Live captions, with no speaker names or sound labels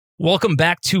Welcome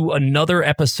back to another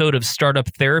episode of Startup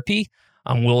Therapy.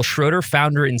 I'm Will Schroeder,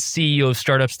 founder and CEO of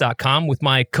Startups.com, with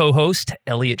my co-host,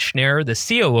 Elliot Schneer, the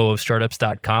COO of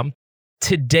Startups.com.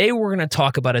 Today, we're going to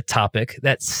talk about a topic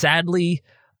that sadly,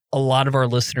 a lot of our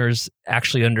listeners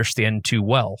actually understand too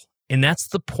well. And that's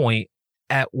the point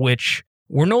at which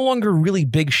we're no longer really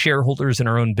big shareholders in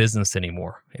our own business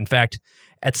anymore. In fact,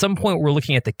 at some point, we're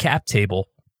looking at the cap table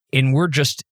and we're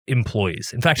just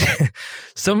employees. In fact,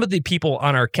 some of the people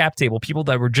on our cap table, people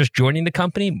that were just joining the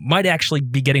company, might actually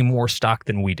be getting more stock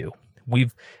than we do.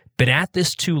 We've been at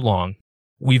this too long.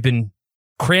 We've been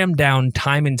crammed down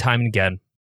time and time again.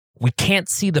 We can't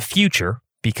see the future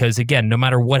because, again, no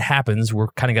matter what happens,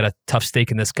 we're kind of got a tough stake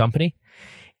in this company.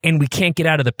 And we can't get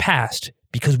out of the past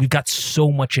because we've got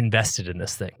so much invested in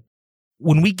this thing.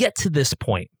 When we get to this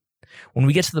point, when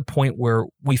we get to the point where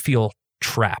we feel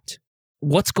trapped,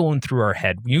 what's going through our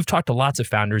head? You've talked to lots of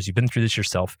founders. You've been through this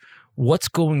yourself. What's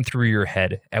going through your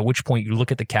head at which point you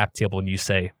look at the cap table and you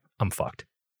say, I'm fucked?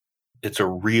 It's a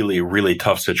really, really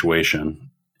tough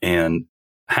situation and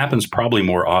happens probably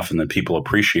more often than people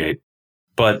appreciate.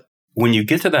 But when you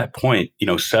get to that point,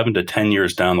 7 to 10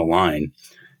 years down the line,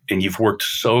 and you've worked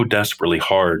so desperately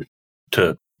hard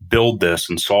to build this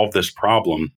and solve this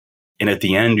problem, and at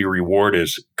the end, your reward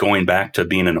is going back to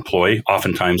being an employee,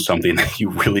 oftentimes something that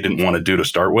you really didn't want to do to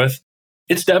start with.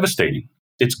 It's devastating.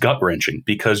 It's gut-wrenching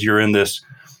because you're in this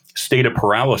state of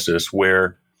paralysis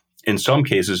where, in some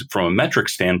cases, from a metric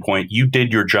standpoint, you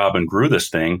did your job and grew this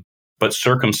thing, but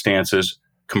circumstances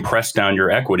compressed down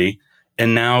your equity,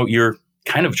 and now you're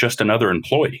kind of just another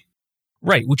employee.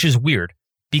 Right, which is weird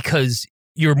because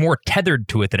you're more tethered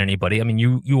to it than anybody. I mean,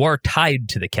 you are tied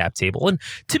to the cap table. And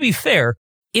to be fair,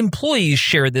 employees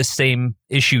share this same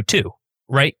issue too,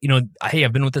 right? Hey,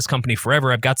 I've been with this company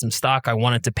forever. I've got some stock. I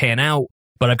want it to pan out,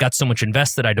 but I've got so much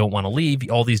invested. I don't want to leave,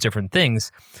 all these different things.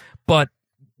 But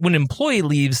when an employee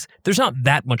leaves, there's not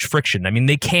that much friction. I mean,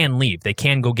 they can leave. They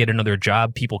can go get another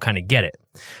job. People kind of get it.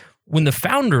 When the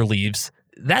founder leaves,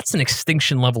 that's an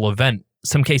extinction level event.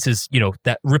 Some cases,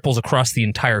 that ripples across the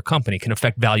entire company, can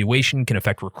affect valuation, can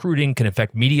affect recruiting, can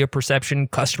affect media perception,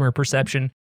 customer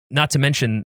perception. Not to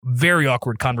mention very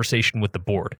awkward conversation with the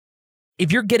board.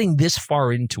 If you're getting this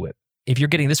far into it, if you're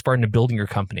getting this far into building your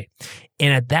company,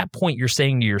 and at that point you're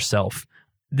saying to yourself,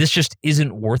 this just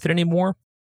isn't worth it anymore,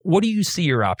 what do you see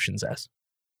your options as?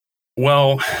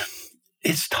 Well,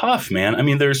 it's tough, man. I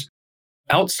mean, there's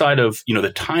outside of,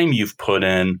 the time you've put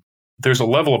in, there's a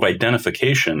level of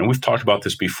identification. And we've talked about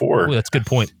this before. Oh, that's a good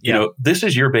point. Yeah. This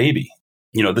is your baby.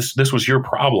 This was your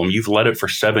problem. You've led it for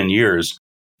 7 years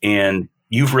and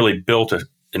you've really built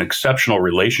an exceptional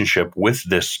relationship with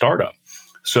this startup.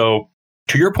 So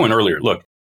to your point earlier, look,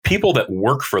 people that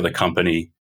work for the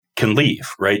company can leave,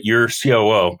 right? Your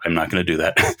COO, I'm not going to do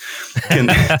that,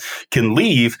 can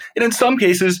leave. And in some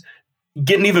cases,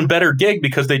 get an even better gig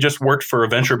because they just worked for a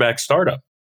venture-backed startup.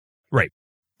 Right.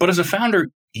 But as a founder,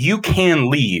 you can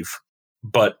leave,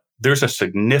 but there's a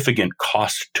significant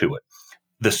cost to it.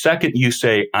 The second you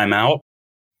say, I'm out,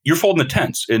 you're folding the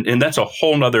tents. And that's a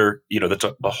whole nother, that's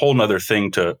a whole nother thing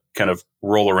to kind of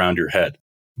roll around your head.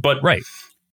 But right.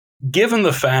 Given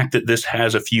the fact that this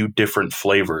has a few different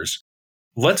flavors,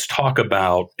 let's talk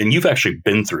about, and you've actually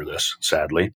been through this,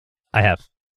 sadly. I have.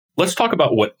 Let's talk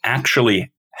about what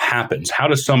actually happens. How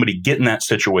does somebody get in that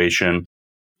situation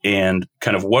and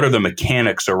kind of what are the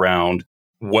mechanics around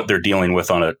what they're dealing with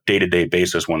on a day-to-day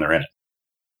basis when they're in it?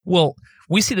 Well,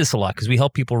 we see this a lot because we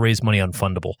help people raise money on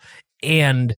Fundable.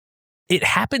 And it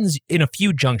happens in a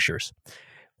few junctures.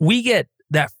 We get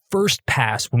that first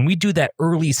pass when we do that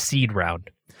early seed round.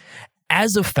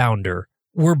 As a founder,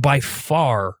 we're by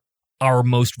far our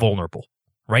most vulnerable,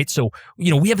 right? So,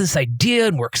 we have this idea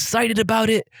and we're excited about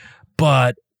it,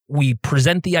 but we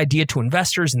present the idea to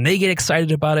investors and they get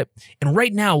excited about it. And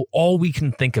right now, all we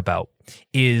can think about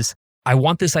is, I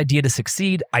want this idea to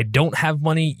succeed. I don't have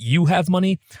money. You have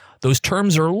money. Those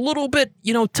terms are a little bit,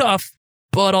 tough,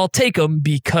 but I'll take them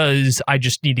because I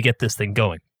just need to get this thing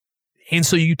going. And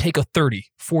so you take a 30,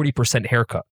 40%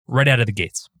 haircut right out of the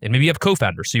gates. And maybe you have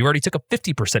co-founders, so you already took a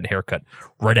 50% haircut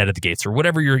right out of the gates or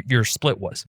whatever your split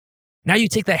was. Now you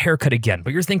take that haircut again,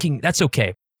 but you're thinking, that's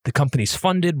okay. The company's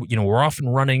funded, we're off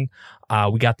and running.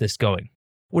 We got this going.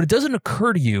 What it doesn't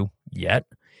occur to you yet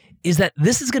is that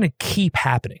this is going to keep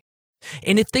happening.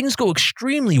 And if things go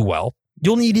extremely well,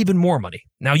 you'll need even more money.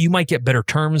 Now, you might get better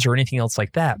terms or anything else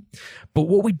like that. But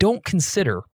what we don't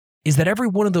consider is that every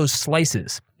one of those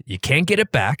slices, you can't get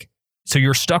it back. So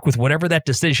you're stuck with whatever that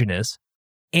decision is.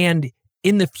 And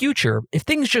in the future, if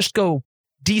things just go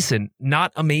decent,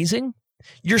 not amazing,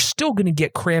 you're still going to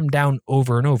get crammed down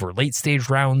over and over, late stage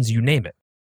rounds, you name it.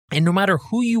 And no matter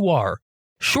who you are,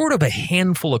 short of a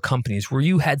handful of companies where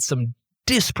you had some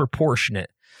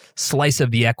disproportionate slice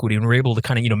of the equity and were able to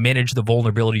kind of, manage the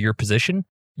vulnerability of your position,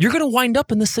 you're going to wind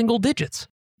up in the single digits.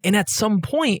 And at some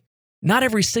point, not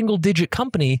every single digit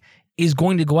company is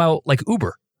going to go out like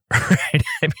Uber, right?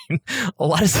 I mean, a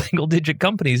lot of single digit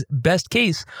companies, best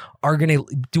case, are going to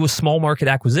do a small market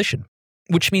acquisition,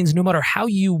 which means no matter how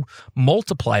you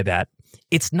multiply that,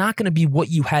 it's not going to be what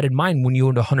you had in mind when you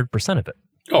owned 100% of it.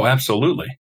 Oh, absolutely.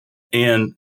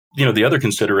 And, the other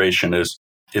consideration is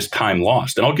time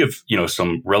lost. And I'll give,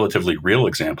 some relatively real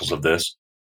examples of this.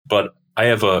 But I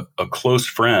have a close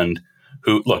friend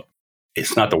who, look,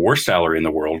 it's not the worst salary in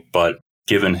the world, but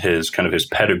given his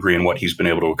pedigree and what he's been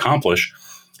able to accomplish,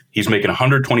 he's making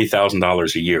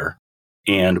 $120,000 a year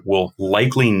and will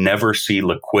likely never see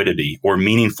liquidity or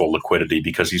meaningful liquidity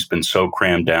because he's been so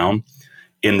crammed down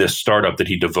in this startup that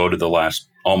he devoted the last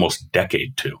almost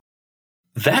decade to.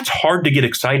 That's hard to get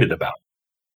excited about.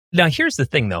 Now, here's the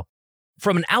thing, though.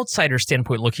 From an outsider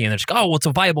standpoint, looking in, it's it's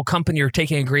a viable company, you're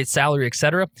taking a great salary, et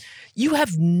cetera. You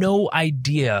have no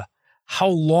idea how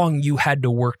long you had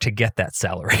to work to get that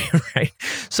salary, right?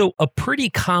 So a pretty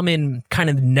common kind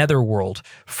of netherworld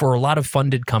for a lot of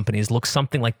funded companies looks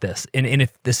something like this. And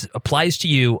if this applies to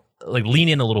you, like lean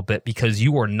in a little bit because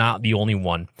you are not the only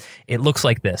one. It looks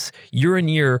like this. You're in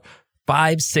year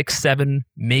 5, 6, 7,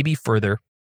 maybe further.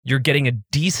 You're getting a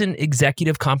decent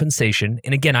executive compensation.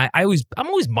 And again, I'm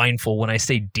always mindful when I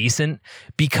say decent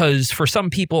because for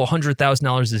some people,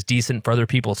 $100,000 is decent. For other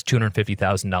people, it's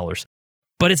 $250,000.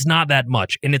 But it's not that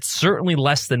much. And it's certainly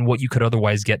less than what you could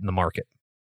otherwise get in the market.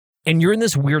 And you're in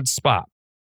this weird spot.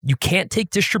 You can't take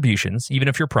distributions, even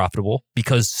if you're profitable,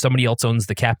 because somebody else owns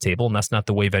the cap table, and that's not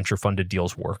the way venture funded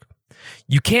deals work.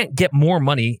 You can't get more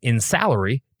money in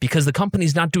salary because the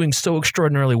company's not doing so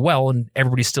extraordinarily well and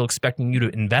everybody's still expecting you to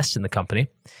invest in the company.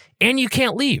 And you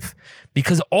can't leave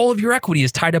because all of your equity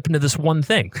is tied up into this one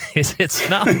thing. It's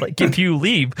not like if you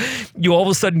leave, you all of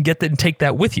a sudden get that and take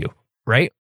that with you,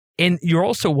 right? And you're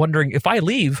also wondering, if I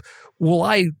leave, will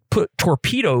I put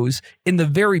torpedoes in the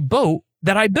very boat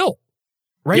that I built?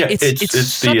 Right? Yeah,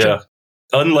 it's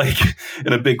unlike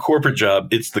in a big corporate job,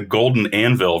 it's the golden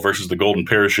anvil versus the golden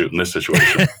parachute in this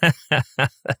situation.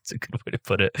 That's a good way to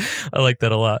put it. I like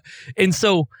that a lot. And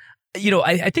so,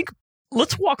 I think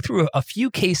let's walk through a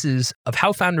few cases of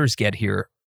how founders get here.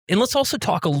 And let's also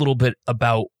talk a little bit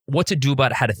about what to do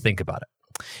about it, how to think about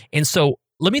it. And so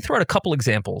let me throw out a couple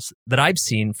examples that I've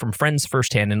seen from friends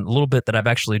firsthand and a little bit that I've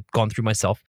actually gone through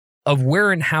myself of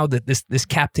where and how this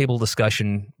cap table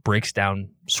discussion breaks down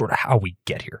sort of how we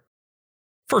get here.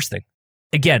 First thing,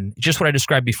 again, just what I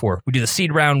described before. We do the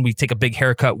seed round, we take a big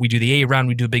haircut. We do the A round,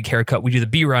 we do a big haircut. We do the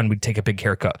B round, we take a big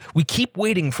haircut. We keep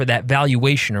waiting for that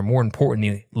valuation, or more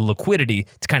importantly, liquidity,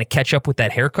 to kind of catch up with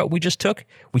that haircut we just took.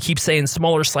 We keep saying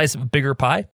smaller slice of a bigger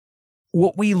pie.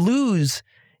 What we lose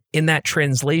in that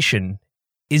translation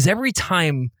is every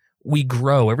time we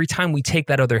grow, every time we take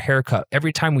that other haircut,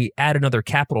 every time we add another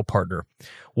capital partner,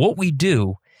 what we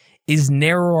do is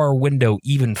narrow our window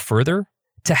even further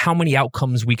to how many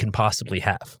outcomes we can possibly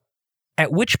have.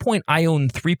 At which point I own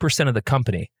 3% of the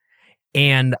company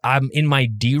and I'm in my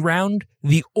D round,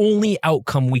 the only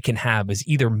outcome we can have is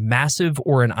either massive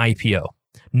or an IPO.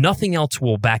 Nothing else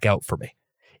will back out for me.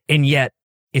 And yet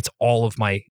it's all of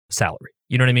my salary.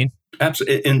 You know what I mean?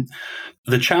 Absolutely. And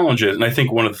the challenge is, and I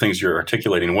think one of the things you're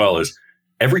articulating well is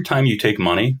every time you take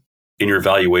money and your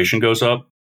valuation goes up,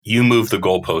 you move the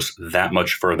goalpost that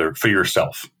much further for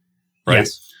yourself, right?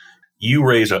 Yes. You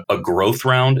raise a growth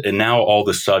round, and now all of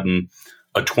a sudden,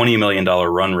 a $20 million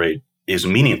run rate is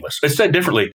meaningless. It's said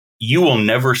differently, you will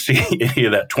never see any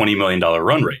of that $20 million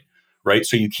run rate, right?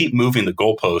 So you keep moving the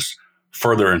goalposts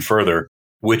further and further,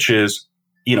 which is,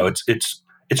 it's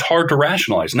hard to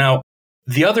rationalize. Now,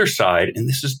 the other side, and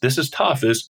this is tough,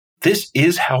 is this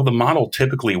is how the model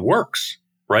typically works,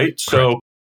 right? Correct. So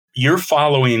you're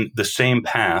following the same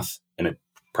path, and a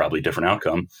probably different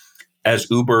outcome, as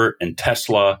Uber and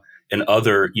Tesla and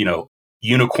other,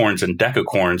 unicorns and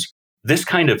decacorns. This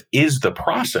kind of is the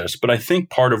process. But I think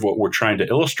part of what we're trying to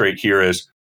illustrate here is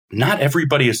not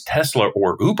everybody is Tesla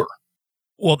or Uber.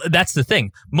 Well, that's the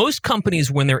thing. Most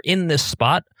companies, when they're in this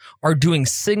spot, are doing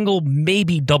single,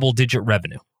 maybe double-digit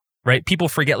revenue, right? People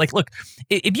forget, look,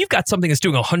 if you've got something that's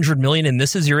doing 100 million and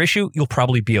this is your issue, you'll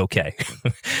probably be okay.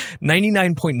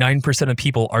 99.9% of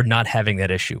people are not having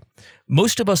that issue.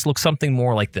 Most of us look something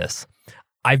more like this.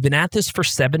 I've been at this for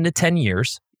 7 to 10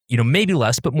 years, maybe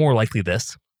less, but more likely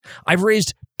this. I've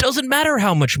raised doesn't matter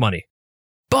how much money,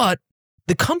 but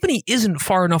the company isn't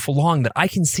far enough along that I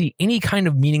can see any kind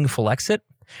of meaningful exit.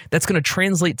 That's going to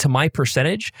translate to my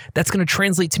percentage. That's going to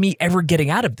translate to me ever getting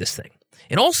out of this thing.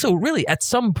 And also, really, at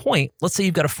some point, let's say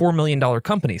you've got a $4 million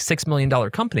company, $6 million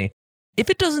company. If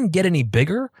it doesn't get any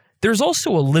bigger, there's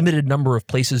also a limited number of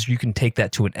places you can take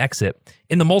that to an exit.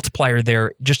 And the multiplier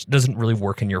there just doesn't really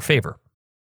work in your favor.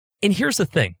 And here's the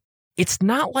thing. It's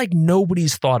not like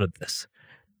nobody's thought of this.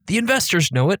 The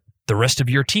investors know it. The rest of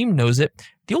your team knows it.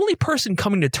 The only person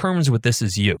coming to terms with this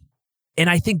is you. And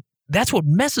I think that's what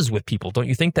messes with people. Don't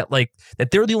you think that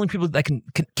that they're the only people that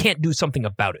can't do something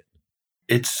about it?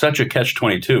 It's such a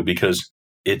catch-22 because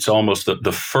it's almost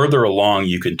the further along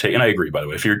you can take. And I agree, by the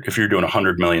way, if you're doing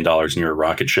 $100 million and you're a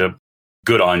rocket ship,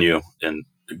 good on you and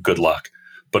good luck.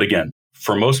 But again,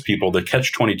 for most people, the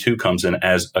catch-22 comes in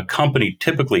as a company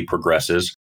typically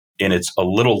progresses and it's a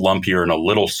little lumpier and a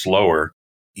little slower.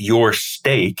 Your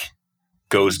stake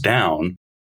goes down,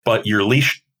 but your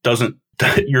leash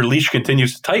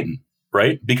continues to tighten,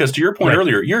 right? Because to your point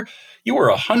earlier, you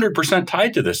were 100%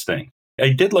 tied to this thing.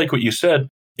 I did like what you said.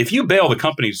 If you bail the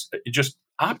companies, just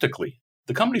optically,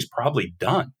 the company's probably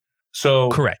done. So,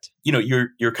 correct.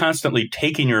 You're constantly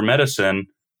taking your medicine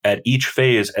at each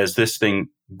phase as this thing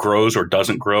grows or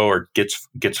doesn't grow or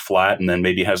gets flat and then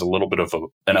maybe has a little bit of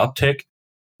an uptick.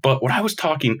 But when I was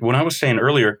saying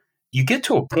earlier, you get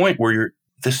to a point where you're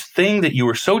this thing that you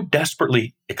were so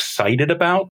desperately excited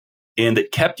about and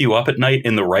that kept you up at night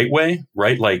in the right way,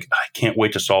 right? Like, I can't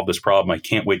wait to solve this problem. I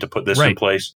can't wait to put this in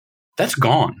place. That's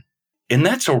gone. And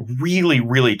that's a really,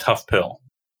 really tough pill.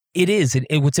 It is. And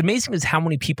what's amazing is how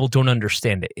many people don't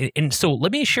understand it. And so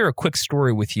let me share a quick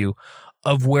story with you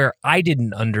of where I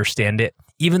didn't understand it,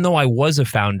 even though I was a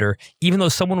founder, even though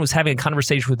someone was having a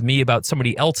conversation with me about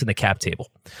somebody else in the cap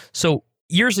table. So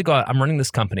years ago, I'm running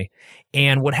this company.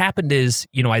 And what happened is,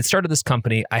 I started this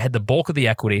company. I had the bulk of the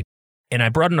equity and I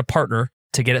brought in a partner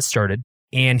to get it started.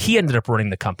 And he ended up running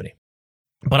the company.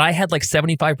 But I had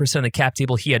 75% of the cap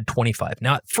table. He had 25.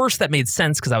 Now, at first that made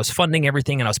sense because I was funding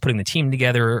everything and I was putting the team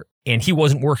together and he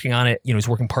wasn't working on it. He was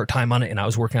working part-time on it and I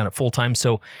was working on it full-time.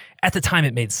 So at the time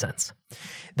it made sense.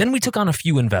 Then we took on a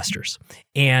few investors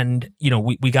and,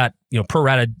 we got, pro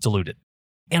rata diluted.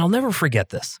 And I'll never forget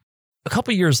this. A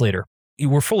couple of years later,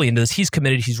 we're fully into this. He's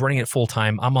committed. He's running it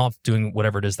full-time. I'm off doing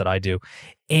whatever it is that I do.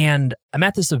 And I'm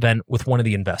at this event with one of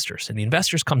the investors and the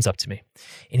investors comes up to me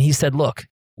and he said, look,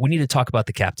 we need to talk about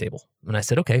the cap table. And I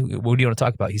said, okay, what do you want to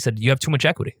talk about? He said, you have too much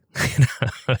equity.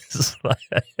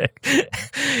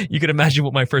 You can imagine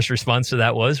what my first response to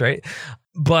that was, right?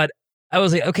 But I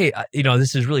was like, okay,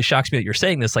 this is really shocks me that you're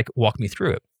saying this, walk me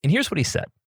through it. And here's what he said.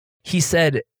 He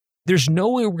said, there's no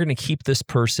way we're going to keep this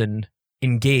person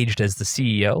engaged as the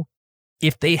CEO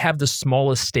if they have the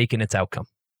smallest stake in its outcome.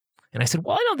 And I said,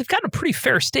 well, I know they've gotten a pretty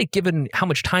fair stake given how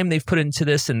much time they've put into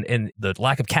this and the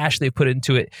lack of cash they've put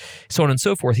into it, so on and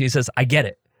so forth. He says, I get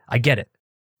it.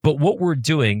 But what we're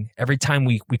doing every time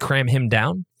we cram him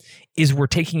down is we're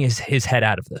taking his head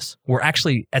out of this. We're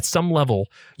actually, at some level,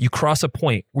 you cross a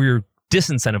point where you're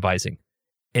disincentivizing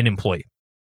an employee.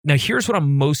 Now, here's what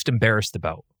I'm most embarrassed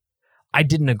about. I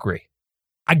didn't agree.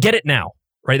 I get it now,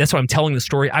 right? That's why I'm telling the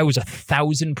story. I was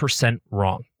 1,000%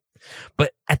 wrong.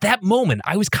 But at that moment,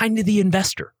 I was kind of the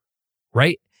investor,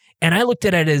 right? And I looked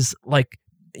at it as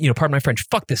pardon my French,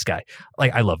 fuck this guy.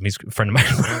 I love him. He's a friend of mine.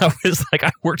 I was like,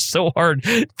 I worked so hard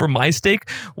for my stake.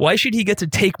 Why should he get to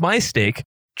take my stake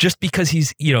just because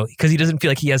because he doesn't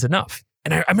feel like he has enough?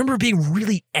 And I remember being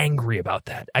really angry about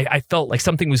that. I felt like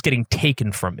something was getting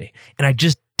taken from me and I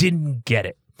just didn't get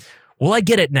it. Well, I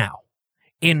get it now.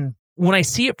 And when I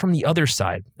see it from the other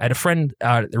side, I had a friend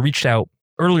that reached out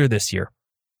earlier this year.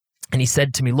 And he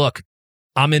said to me, look,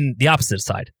 I'm in the opposite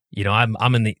side.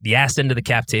 I'm in the ass end of the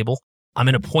cap table. I'm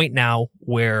in a point now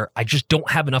where I just don't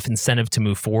have enough incentive to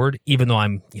move forward, even though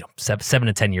I'm 7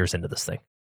 to 10 years into this thing.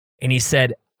 And he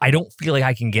said, I don't feel like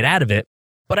I can get out of it,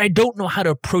 but I don't know how to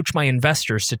approach my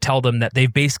investors to tell them that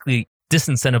they've basically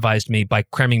disincentivized me by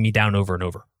cramming me down over and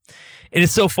over. And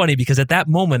it's so funny because at that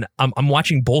moment, I'm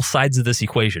watching both sides of this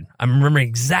equation. I'm remembering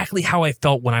exactly how I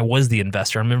felt when I was the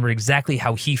investor. I remember exactly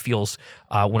how he feels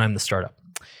when I'm the startup.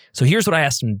 So here's what I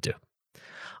asked him to do.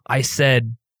 I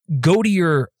said, go to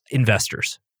your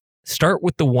investors. Start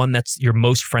with the one that's your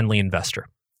most friendly investor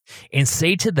and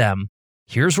say to them,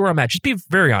 here's where I'm at. Just be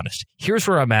very honest. Here's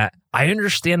where I'm at. I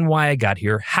understand why I got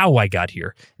here, how I got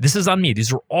here. This is on me.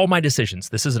 These are all my decisions.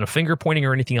 This isn't a finger pointing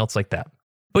or anything else like that.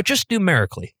 But just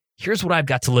numerically, here's what I've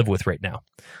got to live with right now.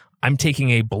 I'm taking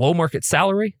a below market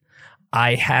salary.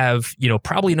 I have,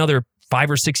 probably another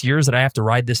 5 or 6 years that I have to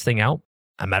ride this thing out.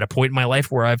 I'm at a point in my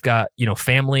life where I've got,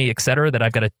 family, et cetera, that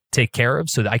I've got to take care of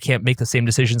so that I can't make the same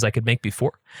decisions I could make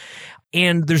before.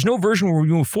 And there's no version where we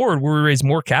move forward where we raise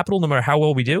more capital no matter how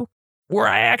well we do, where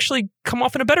I actually come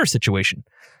off in a better situation.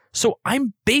 So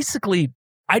I'd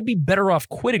be better off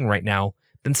quitting right now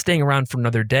than staying around for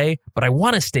another day, but I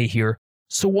want to stay here.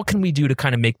 So what can we do to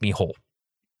kind of make me whole?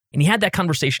 And he had that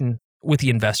conversation with the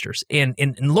investors. And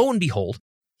lo and behold,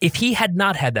 if he had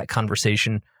not had that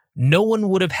conversation, no one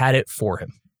would have had it for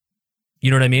him.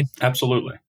 You know what I mean?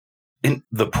 Absolutely. And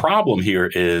the problem here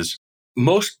is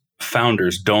most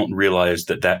founders don't realize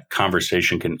that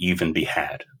conversation can even be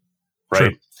had,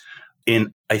 right? Sure.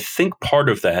 And I think part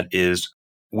of that is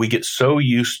we get so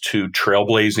used to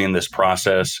trailblazing this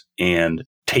process and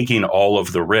taking all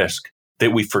of the risk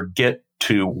that we forget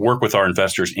to work with our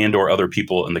investors and or other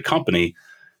people in the company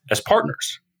as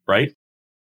partners, right?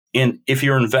 And if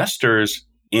your investors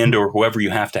and or whoever you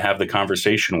have to have the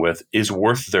conversation with is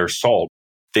worth their salt,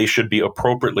 they should be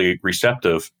appropriately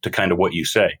receptive to kind of what you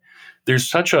say. There's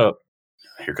such a,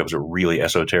 here comes a really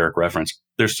esoteric reference.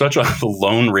 There's such a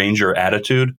Lone Ranger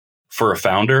attitude for a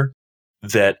founder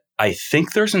that I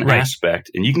think there's an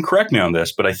aspect, and you can correct me on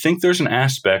this, but I think there's an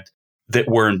aspect that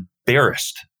we're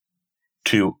embarrassed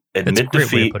to admit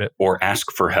defeat or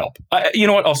ask for help. You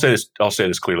know what? I'll say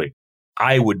this clearly.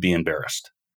 I would be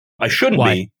embarrassed. I shouldn't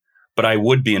be, but I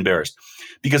would be embarrassed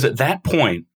because at that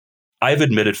point, I've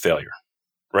admitted failure,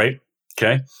 right?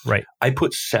 Okay. Right. I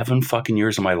put 7 fucking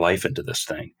years of my life into this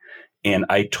thing. And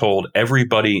I told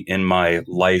everybody in my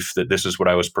life that this is what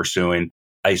I was pursuing.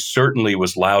 I certainly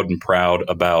was loud and proud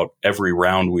about every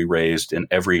round we raised and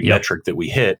every metric that we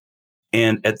hit.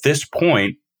 And at this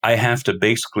point, I have to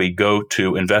basically go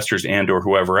to investors and or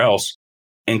whoever else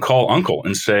and call uncle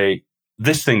and say,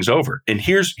 this thing's over. And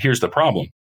here's the problem.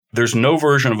 There's no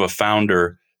version of a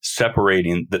founder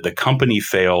separating that the company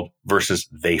failed versus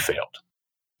they failed.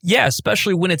 Yeah,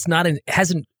 especially when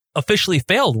hasn't officially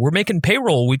failed. We're making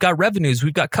payroll. We've got revenues.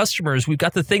 We've got customers. We've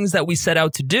got the things that we set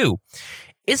out to do.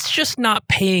 It's just not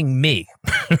paying me,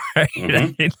 right?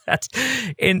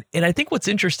 Mm-hmm. And I think what's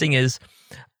interesting is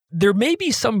there may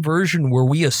be some version where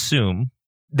we assume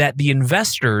that the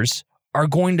investors are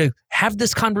going to have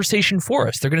this conversation for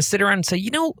us. They're going to sit around and say,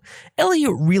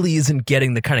 Elliot really isn't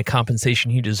getting the kind of compensation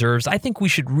he deserves. I think we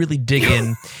should really dig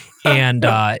in and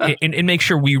make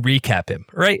sure we recap him,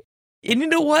 right? And you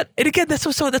know what? And again, that's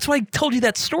why I told you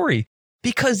that story.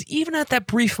 Because even at that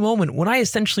brief moment when I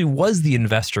essentially was the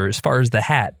investor as far as the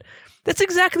hat, that's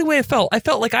exactly the way I felt. I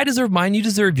felt like I deserve mine, you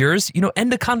deserve yours,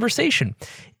 end the conversation.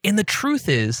 And the truth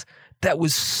is that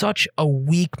was such a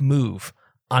weak move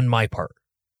on my part,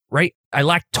 right? I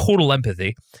lacked total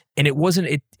empathy, and it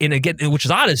wasn't, and again, which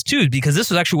is odd too, because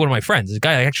this was actually one of my friends, a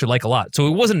guy I actually like a lot. So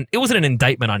it wasn't an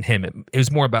indictment on him. It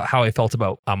was more about how I felt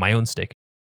about my own stake.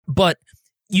 But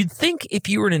you'd think if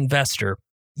you were an investor,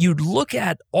 you'd look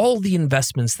at all the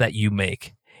investments that you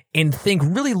make and think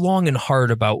really long and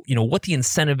hard about, what the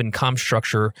incentive and comp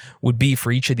structure would be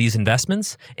for each of these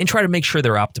investments and try to make sure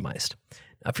they're optimized.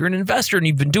 Now, if you're an investor and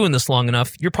you've been doing this long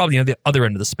enough, you're probably on the other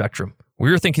end of the spectrum where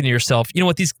you're thinking to yourself, you know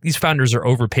what, these founders are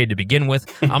overpaid to begin with.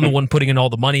 I'm the one putting in all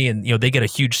the money and, they get a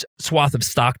huge swath of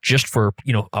stock just for,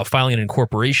 filing an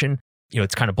incorporation.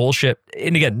 It's kind of bullshit.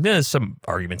 And again, there's some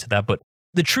argument to that, but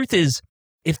the truth is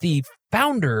if the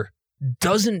founder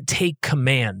doesn't take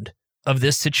command of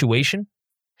this situation,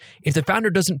 if the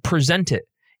founder doesn't present it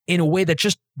in a way that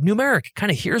just numeric,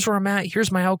 kind of here's where I'm at,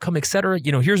 here's my outcome, et cetera,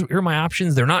 here are my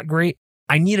options, they're not great,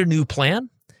 I need a new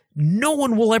plan, no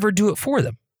one will ever do it for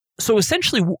them. So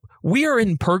essentially, we are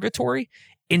in purgatory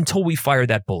until we fire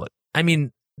that bullet. I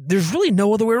mean, there's really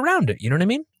no other way around it. You know what I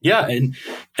mean? Yeah.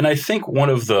 And I think one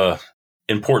of the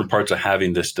important parts of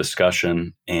having this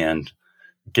discussion and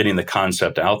getting the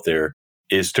concept out there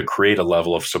is to create a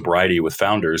level of sobriety with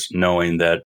founders, knowing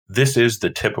that this is the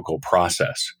typical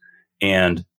process.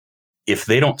 And if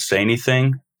they don't say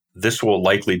anything, this will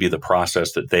likely be the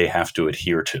process that they have to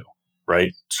adhere to,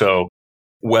 right? So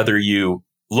whether you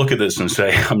look at this and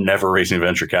say, I'm never raising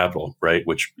venture capital, right?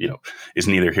 Which, is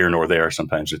neither here nor there.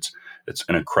 Sometimes it's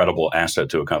an incredible asset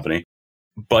to a company.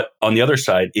 But on the other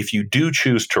side, if you do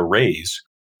choose to raise,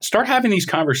 start having these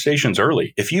conversations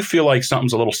early. If you feel like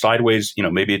something's a little sideways,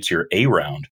 maybe it's your A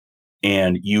round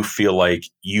and you feel like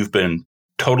you've been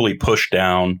totally pushed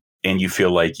down and you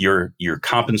feel like your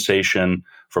compensation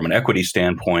from an equity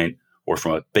standpoint or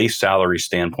from a base salary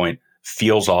standpoint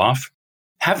feels off,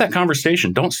 have that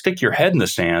conversation. Don't stick your head in the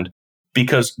sand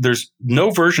because there's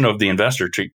no version of the investor,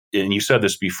 and you said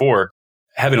this before,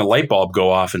 having a light bulb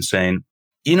go off and saying,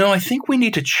 I think we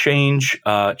need to change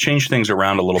things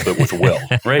around a little bit with Will,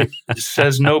 right?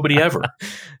 Says nobody ever.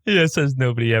 Yeah, says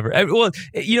nobody ever. Well,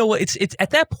 you know what? It's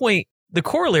at that point, the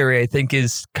corollary, I think,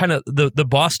 is kind of the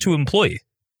boss to employee,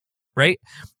 right?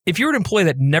 If you're an employee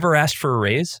that never asked for a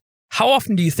raise, how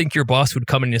often do you think your boss would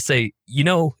come in and say, you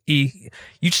know, E,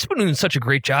 you just been doing such a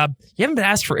great job. You haven't been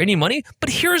asked for any money, but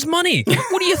here's money.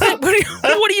 What do you think?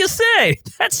 What do you say?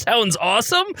 That sounds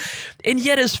awesome. And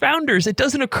yet as founders, it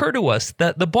doesn't occur to us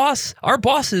that our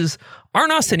bosses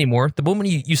aren't us anymore. The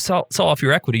moment you sell off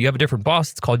your equity, you have a different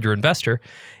boss. It's called your investor.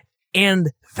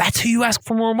 And that's who you ask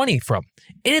for more money from.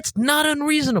 And it's not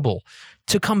unreasonable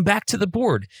to come back to the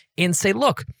board and say,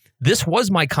 look, this was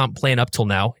my comp plan up till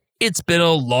now. It's been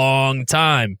a long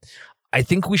time. I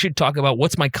think we should talk about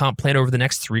what's my comp plan over the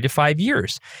next 3 to 5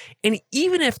 years. And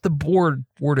even if the board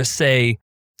were to say,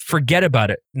 forget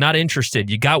about it, not interested,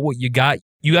 you got what you got,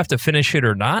 you have to finish it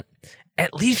or not,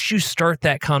 at least you start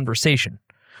that conversation.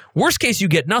 Worst case, you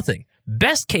get nothing.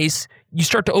 Best case, you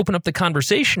start to open up the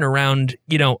conversation around,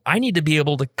 you know, I need to be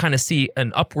able to kind of see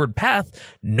an upward path,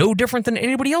 no different than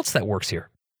anybody else that works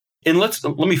here. And let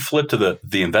me flip to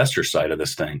the investor side of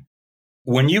this thing.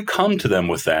 When you come to them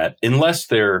with that, unless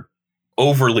they're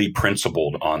overly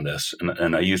principled on this,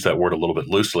 and I use that word a little bit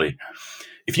loosely,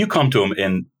 if you come to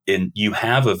them and you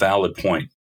have a valid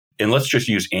point, and let's just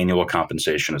use annual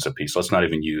compensation as a piece. Let's not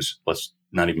even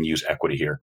use equity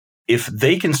here. If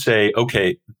they can say,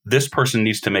 okay, this person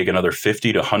needs to make another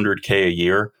 50 to 100K a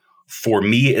year for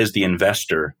me as the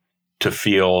investor to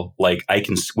feel like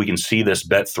we can see this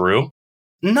bet through,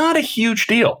 not a huge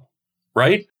deal,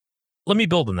 right? Let me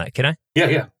build on that, can I?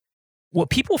 Yeah.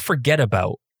 What people forget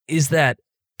about is that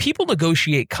people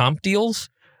negotiate comp deals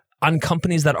on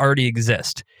companies that already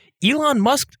exist. Elon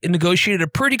Musk negotiated a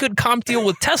pretty good comp deal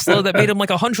with Tesla that made him like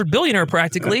 $100 billionaire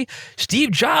practically.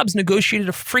 Steve Jobs negotiated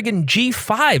a friggin'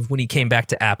 G5 when he came back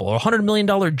to Apple, a $100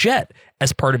 million jet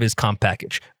as part of his comp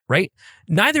package, right?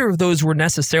 Neither of those were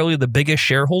necessarily the biggest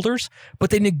shareholders,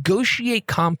 but they negotiate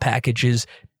comp packages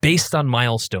based on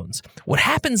milestones. What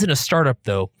happens in a startup,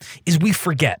 though, is we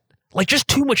forget. Like just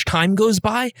too much time goes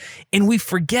by and we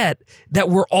forget that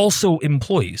we're also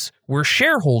employees. We're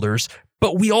shareholders,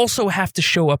 but we also have to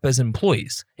show up as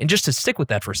employees. And just to stick with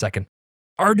that for a second,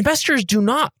 our investors do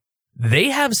not. They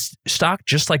have stock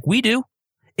just like we do,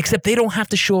 except they don't have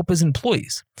to show up as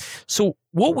employees. So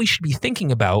what we should be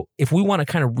thinking about if we want to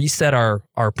kind of reset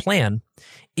our plan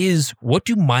is, what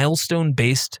do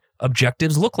milestone-based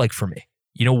objectives look like for me?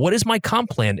 You know, what is my comp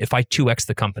plan if I 2x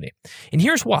the company? And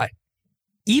here's why.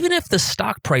 Even if the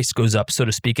stock price goes up, so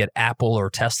to speak, at Apple or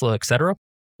Tesla, et cetera,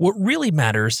 what really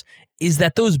matters is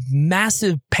that those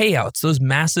massive payouts, those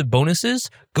massive bonuses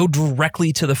go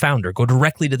directly to the founder, go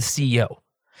directly to the CEO.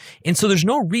 And so there's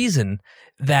no reason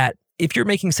that if you're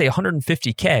making, say,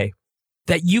 150K,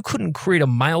 that you couldn't create a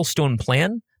milestone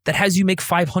plan that has you make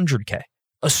 500K,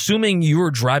 assuming you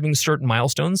are driving certain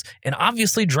milestones and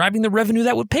obviously driving the revenue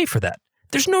that would pay for that.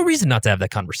 There's no reason not to have that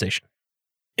conversation.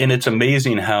 And it's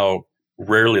amazing how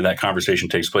rarely that conversation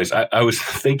takes place. I was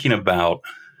thinking about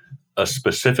a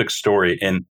specific story.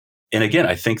 And again,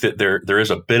 I think that there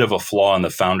is a bit of a flaw in the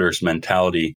founder's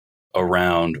mentality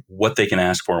around what they can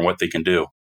ask for and what they can do.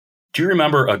 Do you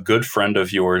remember a good friend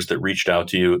of yours that reached out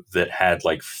to you that had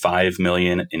like $5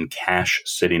 million in cash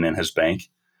sitting in his bank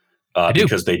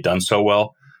because they'd done so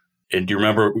well? And do you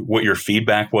remember what your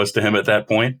feedback was to him at that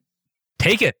point?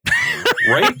 Take it.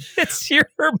 Right? It's your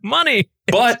money.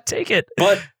 But take it.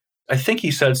 But I think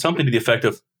he said something to the effect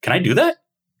of, can I do that?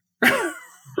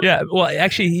 Yeah. Well,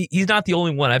 actually, he's not the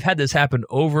only one. I've had this happen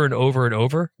over and over and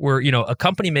over where, you know, a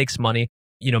company makes money,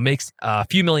 you know, makes a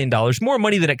few $1 million, more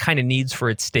money than it kind of needs for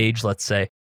its stage, let's say.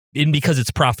 And because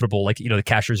it's profitable, like, you know, the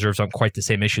cash reserves aren't quite the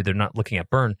same issue. They're not looking at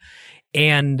burn.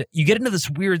 And you get into this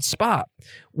weird spot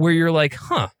where you're like,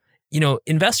 you know,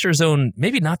 investors own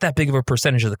maybe not that big of a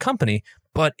percentage of the company,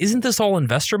 but isn't this all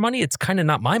investor money? It's kind of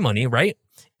not my money, right?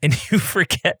 And you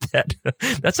forget that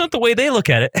that's not the way they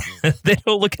look at it. They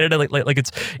don't look at it like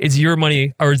it's your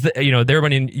money or you know, their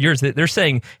money and yours. They're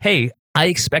saying, hey, I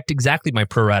expect exactly my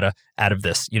pro rata out of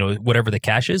this, you know, whatever the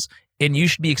cash is, and you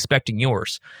should be expecting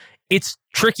yours. It's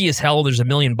tricky as hell. There's a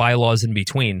million bylaws in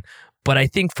between. But I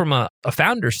think from a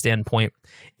founder standpoint,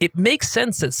 it makes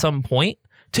sense at some point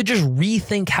to just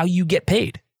rethink how you get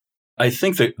paid. I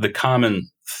think that the common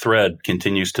thread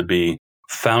continues to be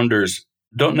founders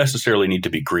don't necessarily need to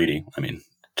be greedy. I mean,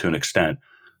 to an extent,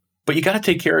 but you got to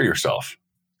take care of yourself.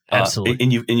 Absolutely.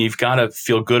 And you've got to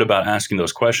feel good about asking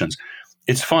those questions.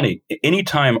 It's funny.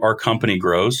 Anytime our company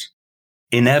grows,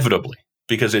 inevitably,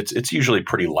 because it's usually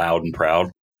pretty loud and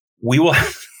proud, we will,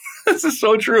 this is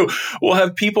so true. We'll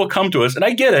have people come to us, and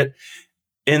I get it.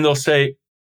 And they'll say,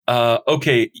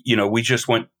 okay, you know, we just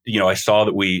went, you know, I saw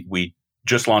that we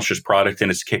just launched this product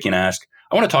and it's kicking ass.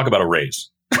 I want to talk about a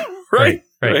raise. Right?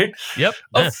 right? Yep.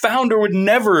 A founder would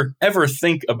never, ever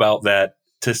think about that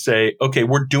to say, okay,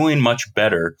 we're doing much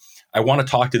better. I want to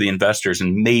talk to the investors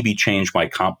and maybe change my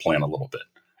comp plan a little bit.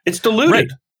 It's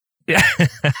diluted. Right.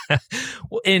 Yeah.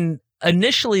 Well, and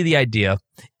initially the idea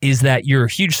is that your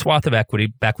huge swath of equity,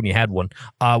 back when you had one,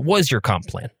 was your comp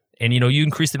plan. And, you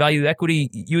increase the value of the equity,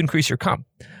 you increase your comp.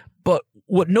 But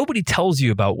what nobody tells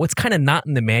you about, what's kind of not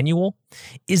in the manual,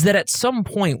 is that at some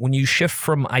point when you shift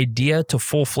from idea to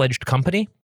full-fledged company,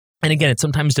 and again, it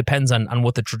sometimes depends on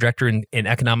what the trajectory and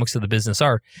economics of the business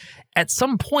are, at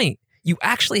some point, you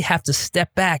actually have to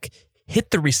step back,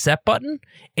 hit the reset button,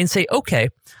 and say, okay,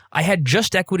 I had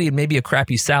just equity and maybe a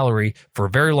crappy salary for a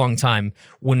very long time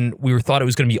when we thought it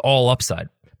was going to be all upside.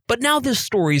 But now this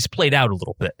story's played out a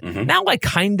little bit. Mm-hmm. Now I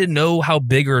kind of know how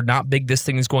big or not big this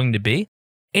thing is going to be.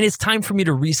 And it's time for me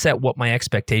to reset what my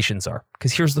expectations are.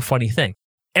 Because here's the funny thing.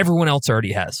 Everyone else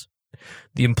already has.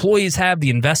 The employees have, the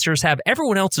investors have,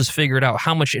 everyone else has figured out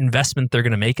how much investment they're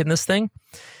going to make in this thing,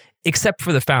 except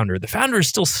for the founder. The founder is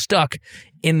still stuck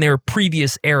in their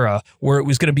previous era where it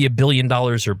was going to be $1 billion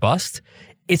or bust.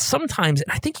 It's sometimes,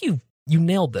 and I think you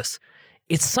nailed this,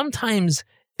 it's sometimes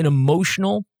an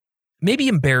emotional, maybe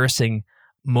embarrassing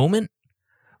moment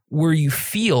where you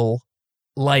feel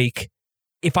like,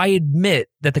 if I admit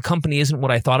that the company isn't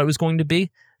what I thought it was going to be,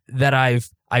 that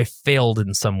I've failed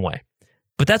in some way.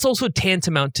 But that's also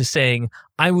tantamount to saying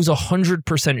I was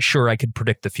 100% sure I could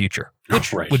predict the future,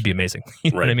 which would be amazing.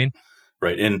 You know what I mean?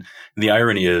 Right. And the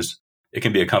irony is it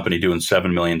can be a company doing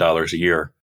 $7 million a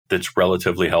year that's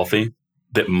relatively healthy,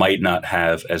 that might not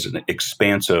have as an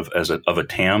expansive of a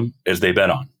TAM as they bet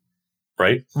on.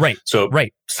 Right? Right. So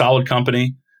solid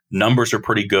company, numbers are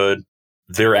pretty good.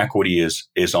 Their equity is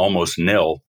almost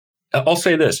nil. I'll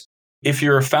say this. If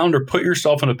you're a founder, put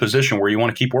yourself in a position where you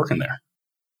want to keep working there.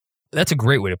 That's a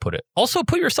great way to put it. Also,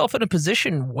 put yourself in a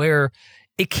position where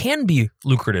it can be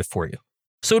lucrative for you.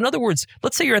 So in other words,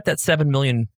 let's say you're at that $7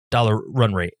 million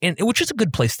run rate, and which is a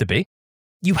good place to be.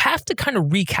 You have to kind of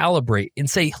recalibrate and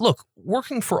say, look,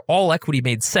 working for all equity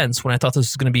made sense when I thought this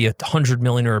was going to be a $100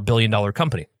 million or $1 billion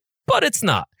company. But it's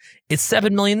not. It's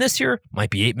 $7 million this year, might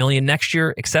be $8 million next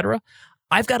year, etc.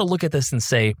 I've got to look at this and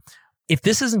say, if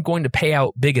this isn't going to pay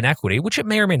out big in equity, which it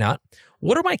may or may not,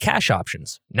 what are my cash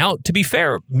options? Now, to be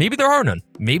fair, maybe there are none.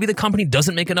 Maybe the company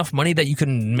doesn't make enough money that you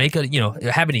can make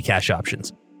have any cash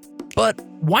options. But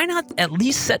why not at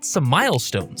least set some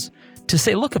milestones to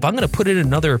say, look, if I'm going to put in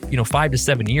another, 5 to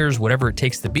 7 years, whatever it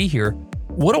takes to be here,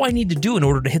 what do I need to do in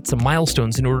order to hit some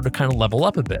milestones in order to kind of level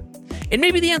up a bit? And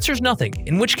maybe the answer is nothing,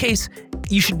 in which case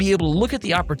you should be able to look at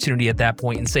the opportunity at that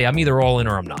point and say, I'm either all in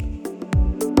or I'm not.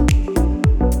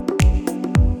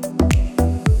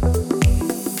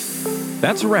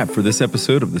 That's a wrap for this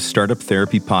episode of the Startup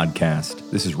Therapy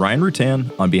Podcast. This is Ryan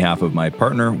Rutan on behalf of my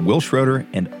partner, Will Schroeder,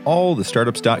 and all the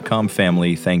Startups.com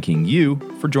family, thanking you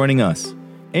for joining us.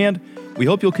 And we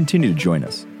hope you'll continue to join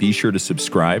us. Be sure to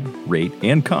subscribe, rate,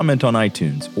 and comment on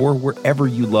iTunes or wherever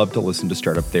you love to listen to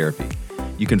Startup Therapy.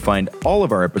 You can find all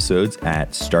of our episodes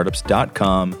at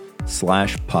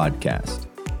startups.com/podcast.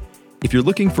 If you're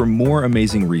looking for more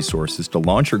amazing resources to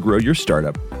launch or grow your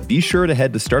startup, be sure to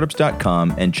head to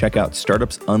startups.com and check out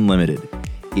Startups Unlimited.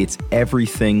 It's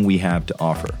everything we have to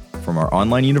offer, from our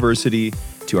online university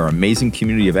to our amazing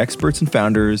community of experts and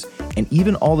founders, and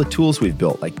even all the tools we've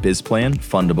built like BizPlan,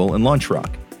 Fundable, and LaunchRock.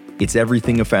 It's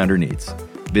everything a founder needs.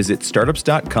 Visit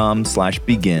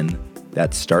startups.com/begin.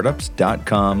 That's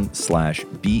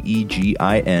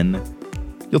startups.com/BEGIN.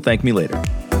 You'll thank me later.